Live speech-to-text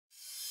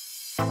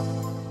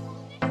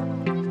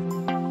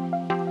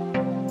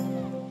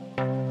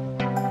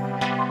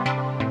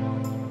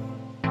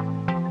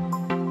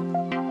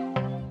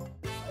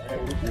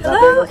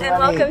Hello and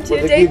welcome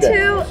to day 2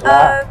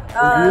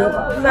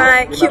 of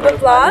my Cuba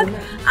vlog.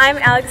 I'm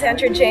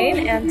Alexandra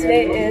Jane and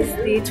today is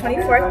the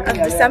 24th of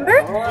December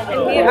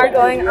and we are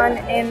going on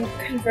a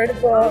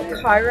convertible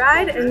car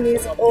ride in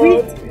these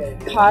old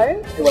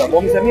cars.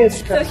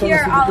 So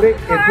here are all the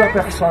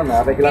cars and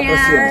I'm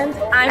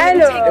going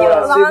to take you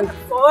along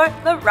for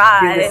the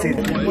ride.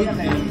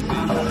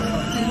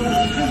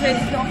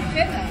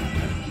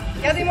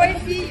 Regardez-moi les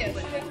filles.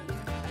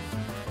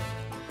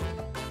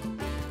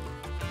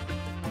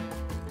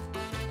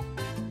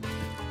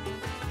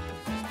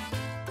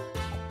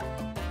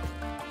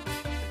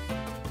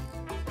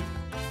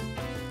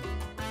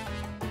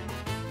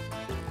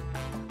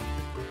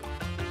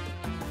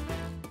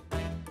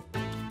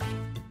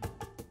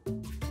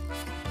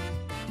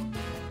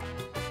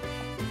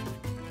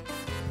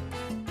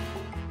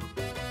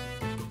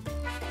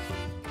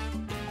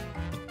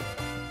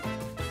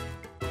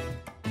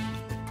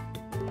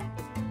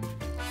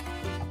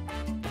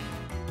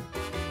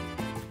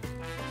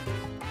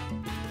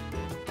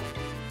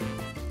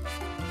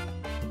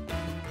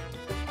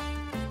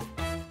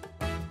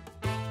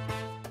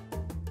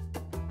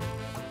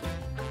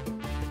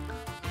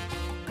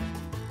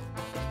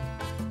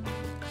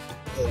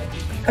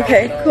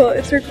 Okay, cool,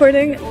 it's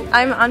recording.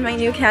 I'm on my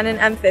new Canon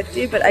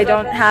M50, but I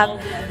don't have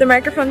the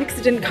microphone because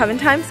it didn't come in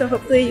time, so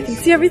hopefully you can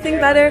see everything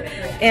better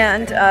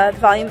and the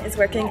volume is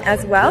working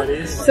as well.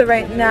 So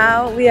right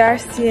now we are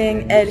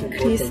seeing El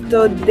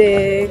Cristo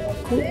de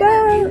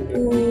Cuba,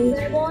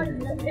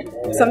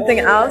 or something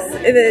else.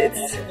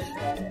 It's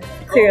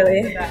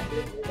clearly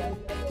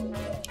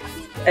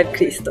El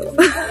Cristo.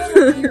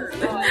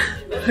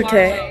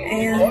 Okay,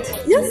 and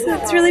yes,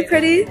 it's really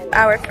pretty.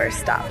 Our first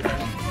stop.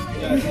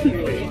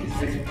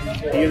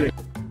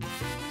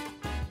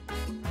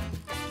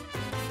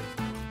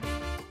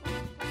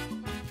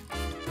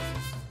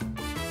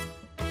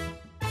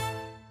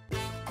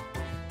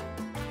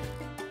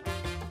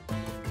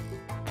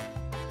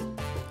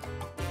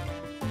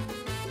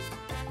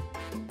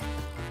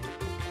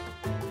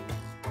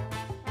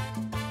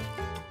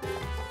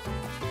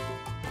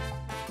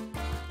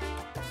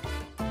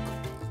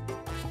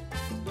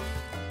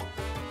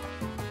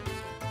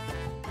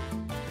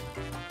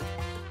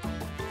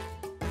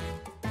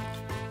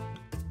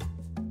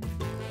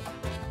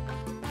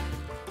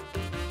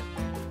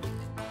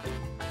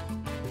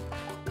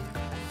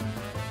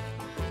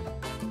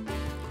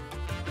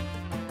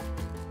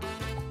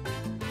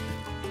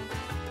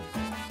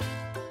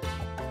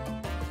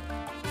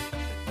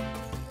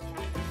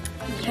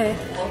 Okay,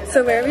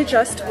 so where we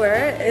just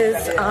were is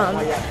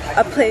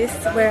a place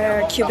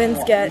where Cubans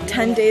get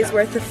 10 days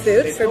worth of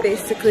food for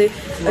basically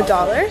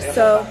 $1.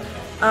 So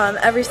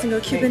every single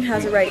Cuban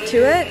has a right to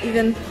it.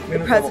 Even the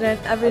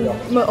president,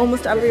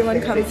 almost everyone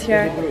comes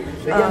here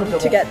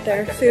to get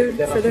their food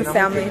for their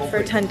family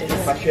for 10 days.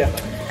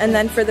 And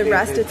then for the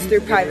rest it's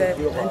through private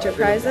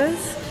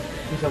enterprises.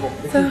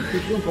 So,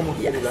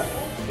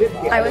 yes.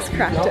 I was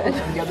corrected.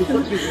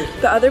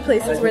 The other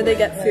places where they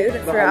get food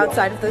for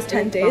outside of those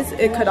 10 days,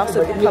 it could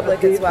also be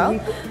public as well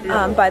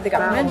by the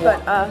government,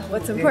 but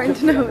what's important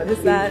to know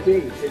is that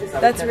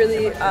that's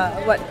really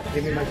what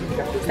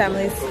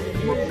families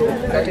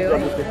are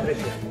doing.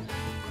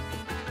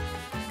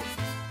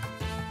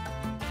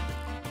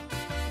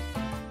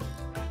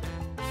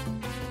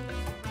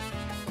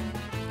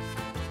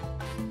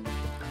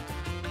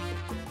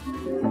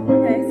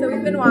 Okay, so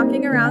we've been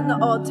walking around the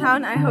old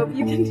town. I hope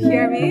you can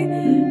hear me.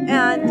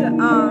 And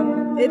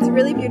it's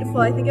really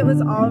beautiful. I think it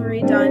was all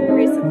redone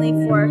recently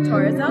for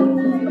tourism.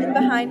 And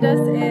behind us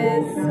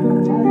is,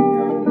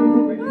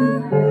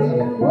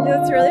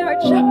 it's really hard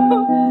to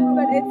show,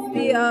 but it's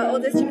the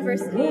oldest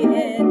university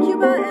in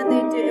Cuba, and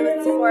they do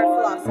it for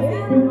philosophy.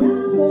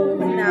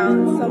 And now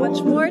so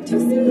much more to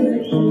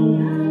see.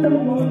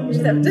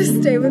 Just have to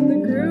stay with the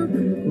group.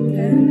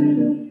 Okay.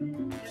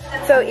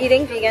 So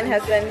eating vegan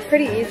has been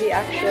pretty easy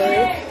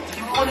actually.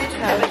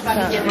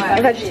 Have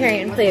a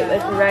vegetarian plate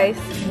with rice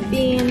and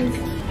beans.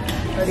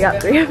 Already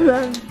got 3 of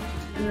them.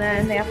 And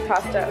then they have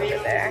pasta over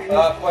there.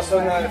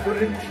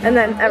 And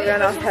then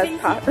everyone else has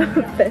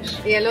fish.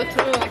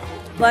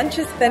 Lunch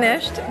is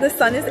finished. The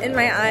sun is in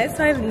my eyes,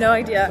 so I have no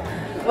idea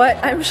what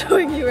I'm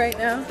showing you right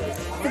now.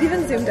 It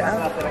even zoomed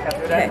out.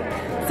 Okay,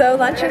 so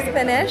lunch is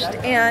finished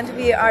and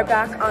we are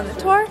back on the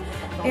tour.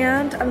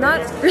 And I'm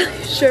not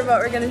really sure what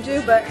we're gonna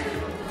do, but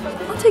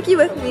I'll take you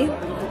with me.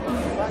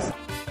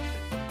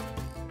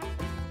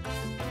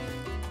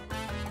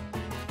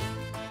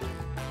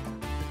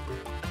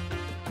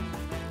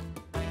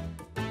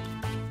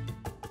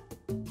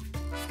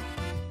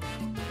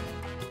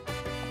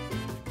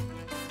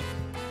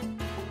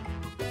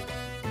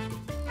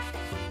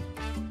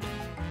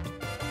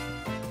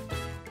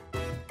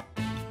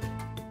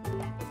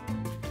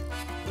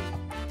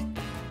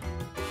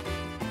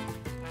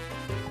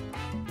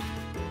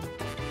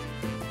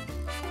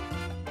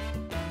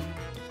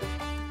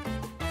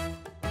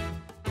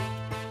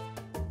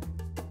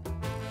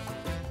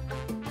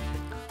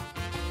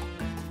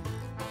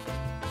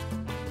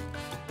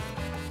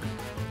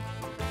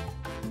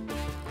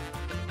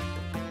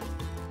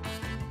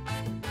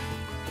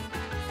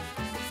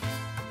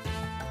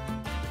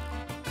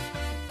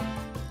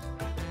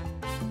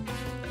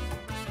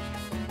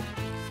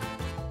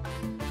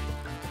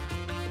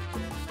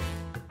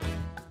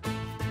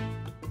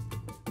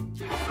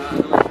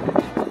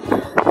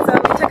 So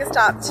we took a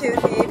stop to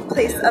the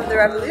place of the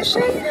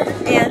revolution,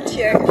 and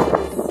here it is.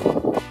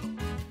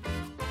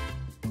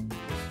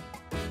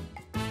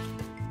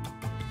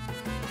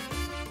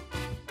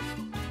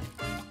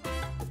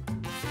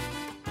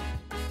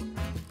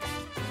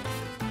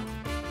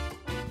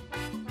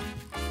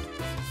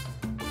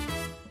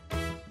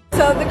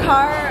 So the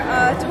car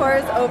tour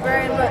is over,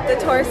 and the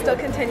tour is still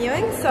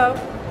continuing. So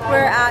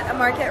we're at a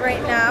market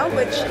right now,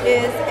 which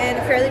is in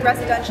a fairly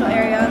residential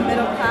area,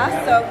 middle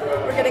class. So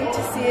we're getting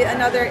to see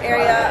another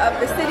area of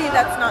the city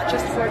that's not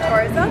just for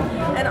tourism,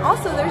 and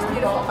also there's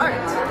beautiful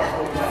art.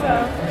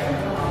 So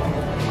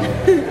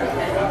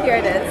here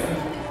it is.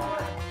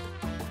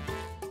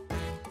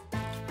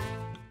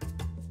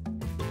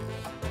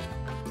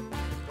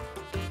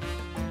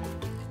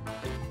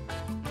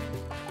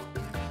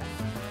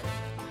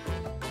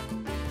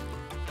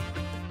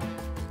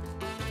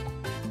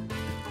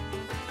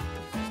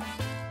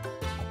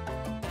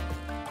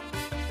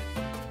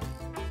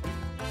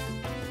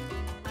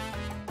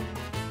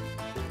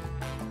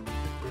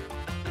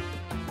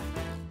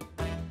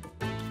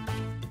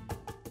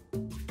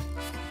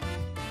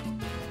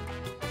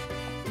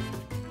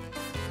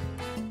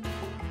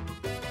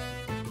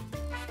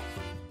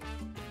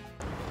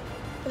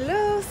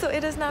 Hello, so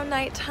it is now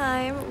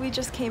nighttime. We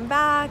just came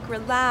back,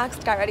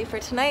 relaxed, got ready for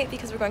tonight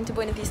because we're going to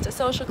Buena Vista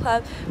Social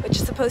Club, which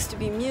is supposed to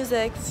be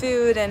music,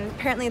 food, and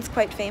apparently it's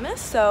quite famous.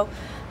 So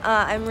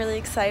I'm really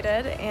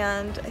excited,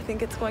 and I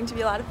think it's going to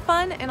be a lot of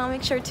fun, and I'll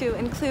make sure to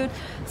include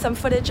some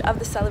footage of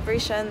the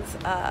celebrations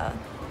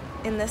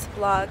in this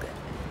vlog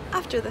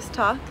after this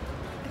talk.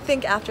 I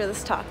think after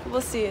this talk.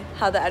 We'll see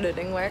how the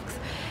editing works.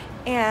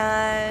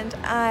 And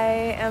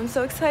I am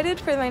so excited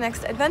for my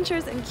next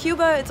adventures in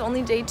Cuba. It's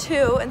only day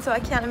 2, and so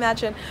I can't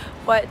imagine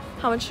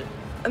how much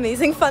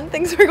amazing fun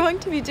things we're going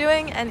to be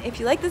doing. And if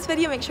you like this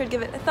video, make sure to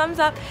give it a thumbs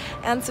up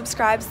and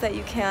subscribe so that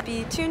you can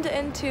be tuned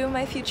into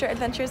my future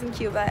adventures in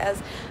Cuba,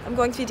 as I'm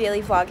going to be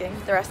daily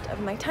vlogging the rest of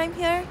my time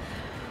here.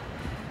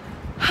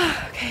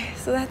 Okay,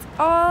 so that's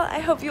all. I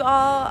hope you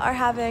all are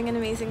having an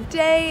amazing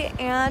day,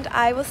 and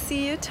I will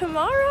see you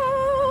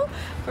tomorrow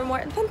for more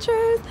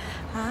adventures.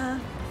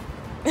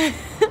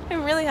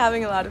 I'm really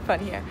having a lot of fun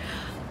here.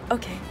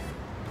 Okay,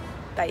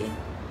 bye.